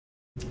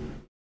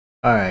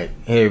Alright,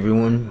 hey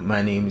everyone,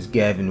 my name is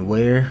Gavin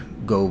Ware,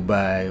 go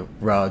by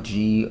Raw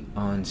G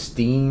on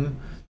Steam.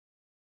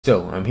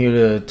 So, I'm here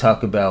to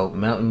talk about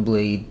Mountain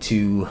Blade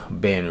 2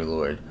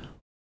 Bannerlord.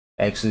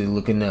 Actually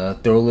looking to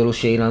throw a little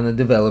shade on the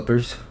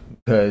developers,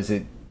 because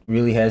it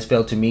really has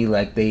felt to me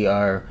like they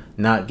are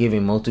not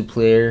giving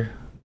multiplayer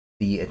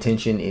the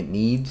attention it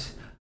needs.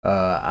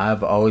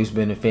 I've always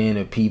been a fan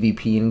of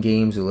PvP in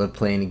games. I love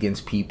playing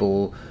against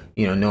people,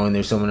 knowing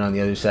there's someone on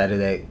the other side of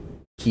that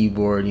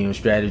keyboard,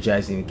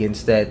 strategizing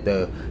against that.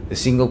 The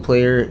single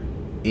player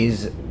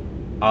is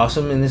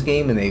awesome in this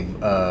game, and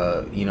they've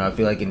I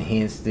feel like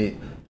enhanced it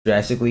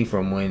drastically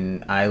from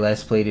when I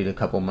last played it a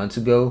couple months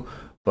ago.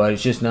 But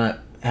it's just not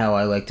how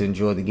I like to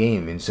enjoy the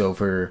game, and so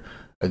for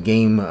a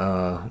game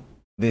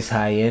this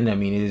high end, I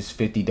mean, it is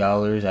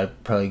 $50. I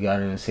probably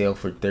got it on a sale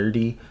for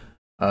 30.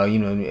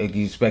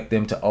 You expect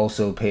them to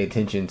also pay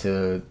attention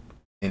to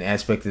an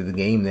aspect of the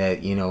game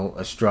that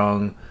a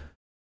strong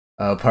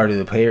part of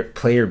the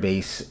player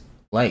base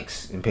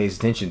likes and pays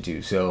attention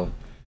to. So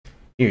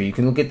here you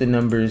can look at the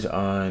numbers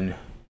on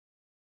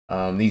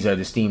these are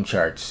the Steam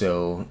charts.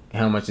 So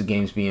how much the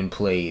game's being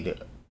played.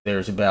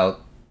 There's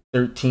about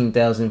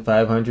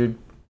 13,500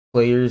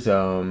 players.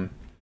 Currently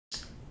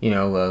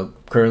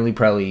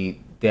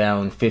probably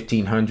down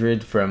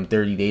 1,500 from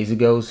 30 days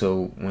ago.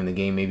 So when the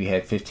game maybe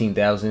had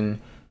 15,000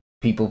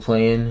 people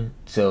playing.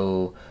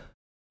 So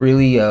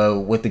really,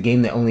 with the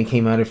game that only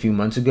came out a few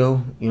months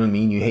ago, you know what I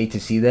mean? You hate to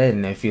see that,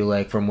 and I feel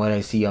like from what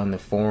I see on the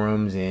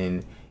forums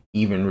and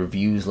even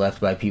reviews left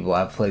by people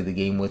I've played the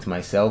game with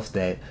myself,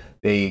 that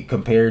they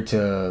compared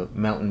to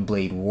Mountain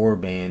Blade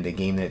Warband, a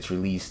game that's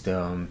released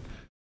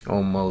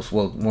almost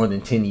more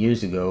than 10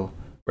 years ago,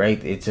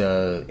 right? It's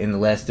in the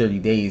last 30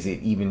 days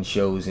it even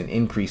shows an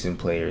increase in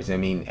players. I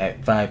mean,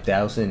 at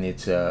 5,000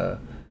 it's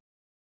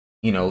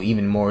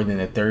even more than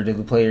a third of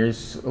the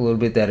players, a little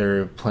bit, that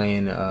are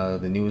playing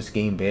the newest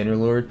game,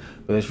 Bannerlord.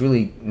 But it's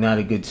really not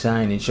a good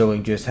sign, and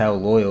showing just how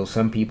loyal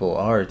some people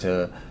are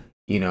to,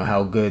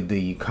 how good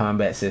the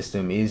combat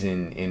system is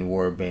in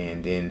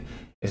Warband. And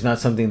it's not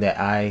something that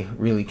I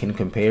really can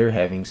compare,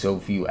 having so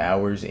few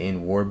hours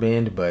in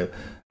Warband, but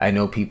I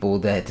know people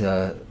that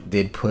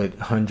did put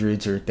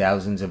hundreds or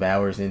thousands of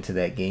hours into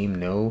that game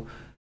know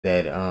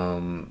that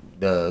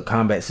the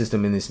combat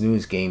system in this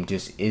newest game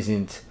just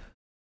isn't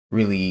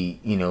really,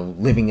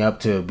 living up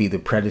to be the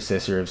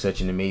predecessor of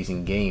such an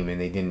amazing game, and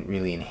they didn't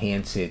really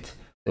enhance it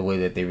the way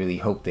that they really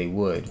hoped they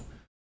would.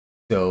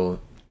 So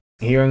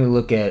here I'm going to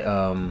look at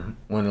one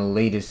of the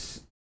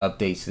latest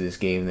updates to this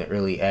game, the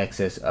early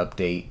access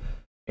update,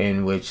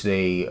 in which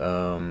they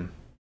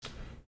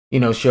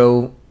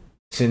show,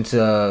 since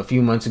a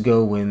few months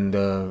ago when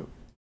the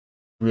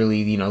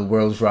really, the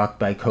world's rocked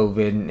by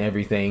COVID and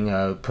everything,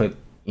 put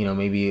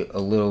maybe a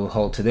little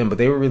halt to them, but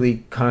they were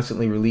really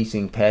constantly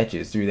releasing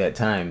patches through that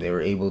time. They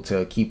were able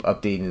to keep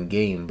updating the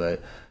game,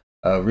 but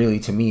really,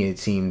 to me, it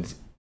seemed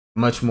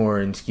much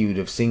more skewed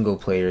of single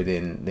player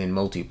than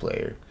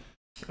multiplayer.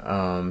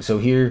 So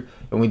here,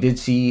 and we did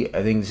see,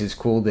 I think this is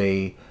cool,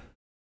 they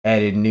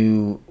added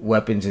new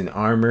weapons and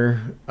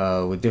armor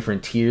with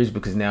different tiers,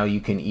 because now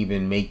you can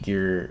even make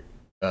your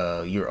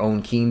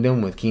own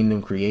kingdom with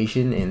kingdom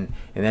creation, and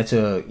that's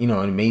an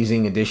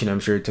amazing addition. I'm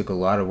sure it took a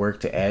lot of work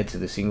to add to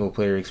the single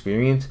player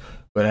experience,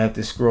 but I have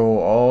to scroll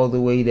all the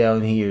way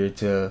down here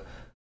to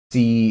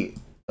see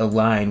a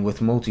line with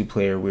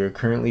multiplayer. We're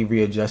currently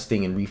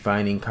readjusting and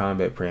refining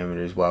combat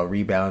parameters while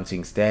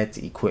rebalancing stats,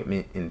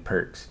 equipment, and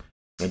perks.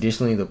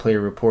 Additionally, the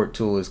player report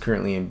tool is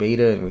currently in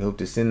beta, and we hope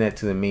to send that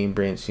to the main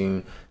branch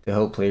soon to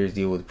help players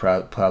deal with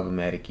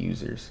problematic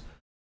users.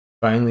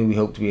 Finally, we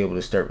hope to be able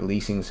to start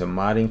releasing some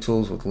modding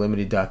tools with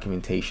limited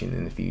documentation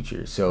in the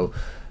future. So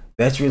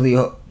that's really,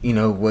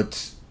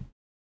 what's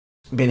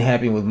been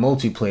happening with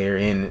multiplayer.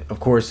 And of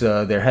course,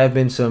 there have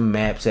been some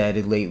maps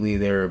added lately.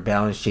 There are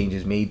balance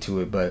changes made to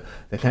it, but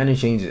the kind of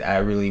changes I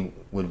really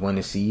would want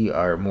to see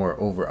are more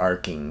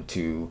overarching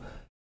to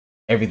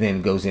everything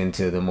that goes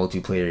into the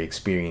multiplayer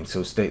experience.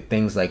 So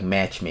things like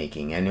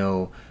matchmaking. I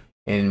know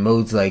in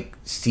modes like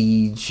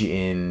Siege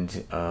and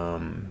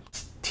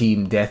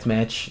Team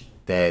Deathmatch,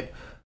 that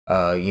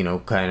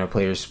kind of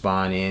players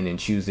spawn in and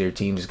choose their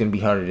teams, it's going to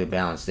be harder to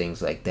balance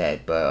things like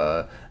that.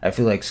 But I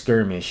feel like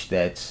Skirmish,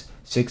 that's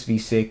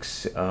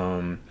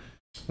 6v6,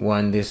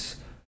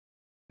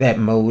 that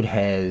mode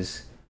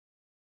has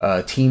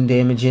team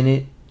damage in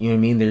it. You know what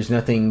I mean? There's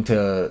nothing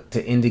to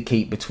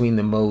indicate between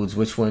the modes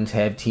which ones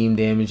have team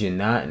damage and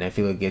not, and I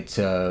feel like it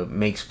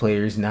makes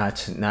players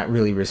not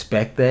really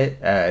respect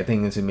that. I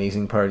think it's an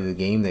amazing part of the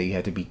game that you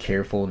have to be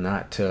careful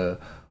not to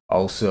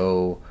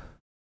also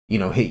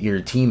hit your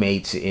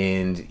teammates,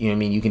 and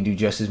you can do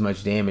just as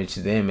much damage to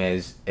them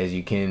as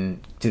you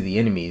can to the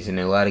enemies. And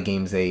in a lot of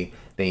games they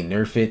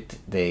nerf it,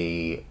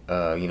 they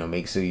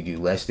make so you do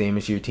less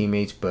damage to your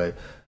teammates, but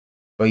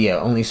yeah,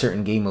 only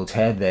certain game modes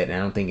have that, and I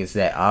don't think it's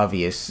that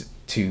obvious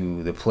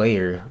to the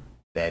player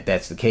that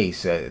that's the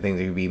case. I think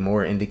there could be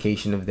more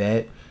indication of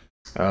that.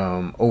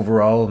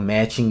 Overall,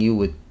 matching you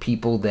with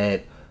people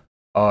that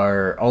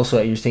are also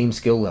at your same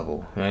skill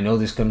level. And I know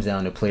this comes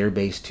down to player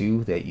base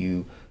too, that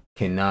you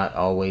cannot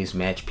always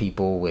match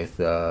people with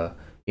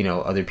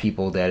other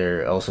people that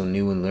are also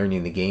new and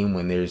learning the game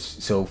when there's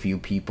so few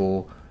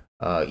people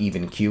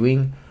even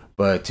queuing.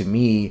 But to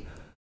me,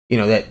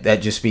 that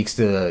just speaks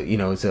to,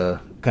 it's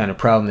a kind of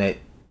problem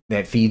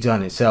that feeds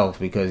on itself,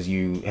 because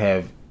you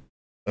have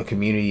a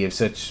community of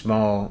such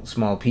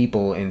small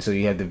people, and so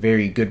you have the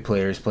very good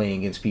players playing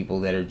against people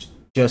that are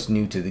just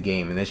new to the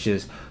game, and that's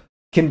just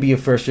can be a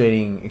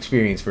frustrating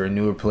experience for a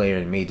newer player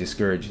and may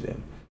discourage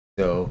them.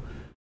 So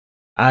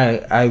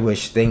I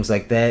wish things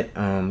like that,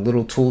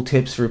 little tool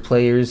tips for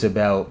players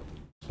about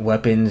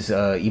weapons,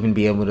 even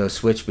be able to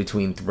switch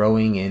between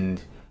throwing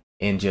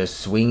and just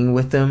swinging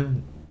with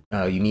them.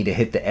 You need to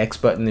hit the X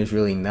button. There's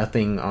really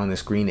nothing on the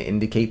screen to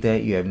indicate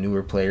that. You have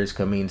newer players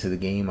coming into the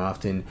game,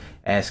 often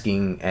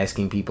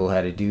asking people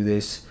how to do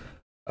this.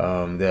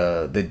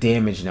 The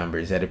damage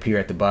numbers that appear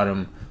at the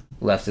bottom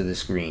left of the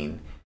screen,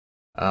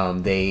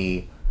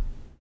 they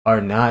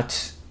are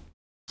not.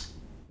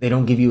 They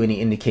don't give you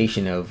any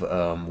indication of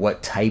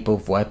what type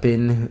of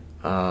weapon.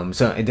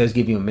 So it does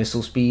give you a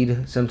missile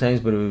speed sometimes,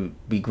 but it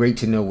would be great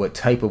to know what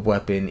type of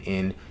weapon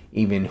and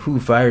even who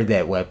fired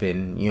that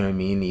weapon. You know what I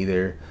mean?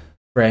 Either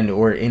friend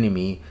or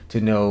enemy, to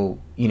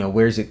know,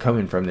 where's it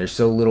coming from. There's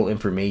so little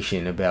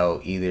information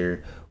about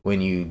either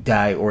when you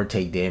die or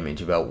take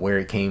damage, about where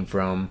it came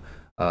from,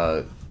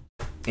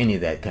 any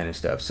of that kind of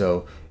stuff.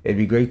 So it'd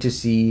be great to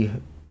see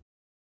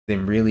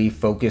them really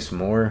focus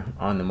more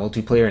on the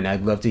multiplayer, and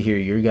I'd love to hear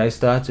your guys'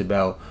 thoughts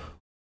about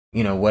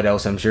what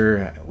else. I'm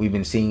sure we've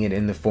been seeing it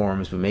in the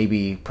forums, but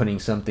maybe putting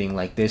something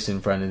like this in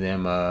front of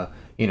them,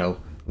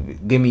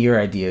 give me your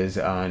ideas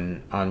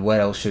on what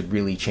else should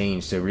really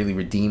change to really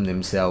redeem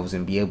themselves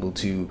and be able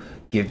to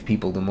give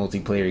people the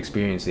multiplayer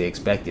experience they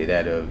expected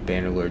out of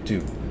Bannerlord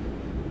 2.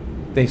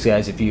 Thanks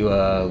guys. If you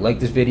like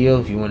this video,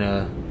 if you want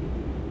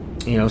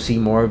to see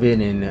more of it,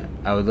 and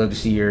I would love to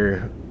see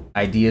your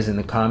ideas in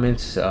the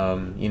comments,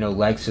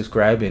 like,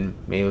 subscribe, and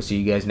maybe I'll see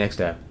you guys next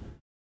time.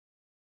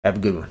 Have a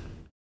good one.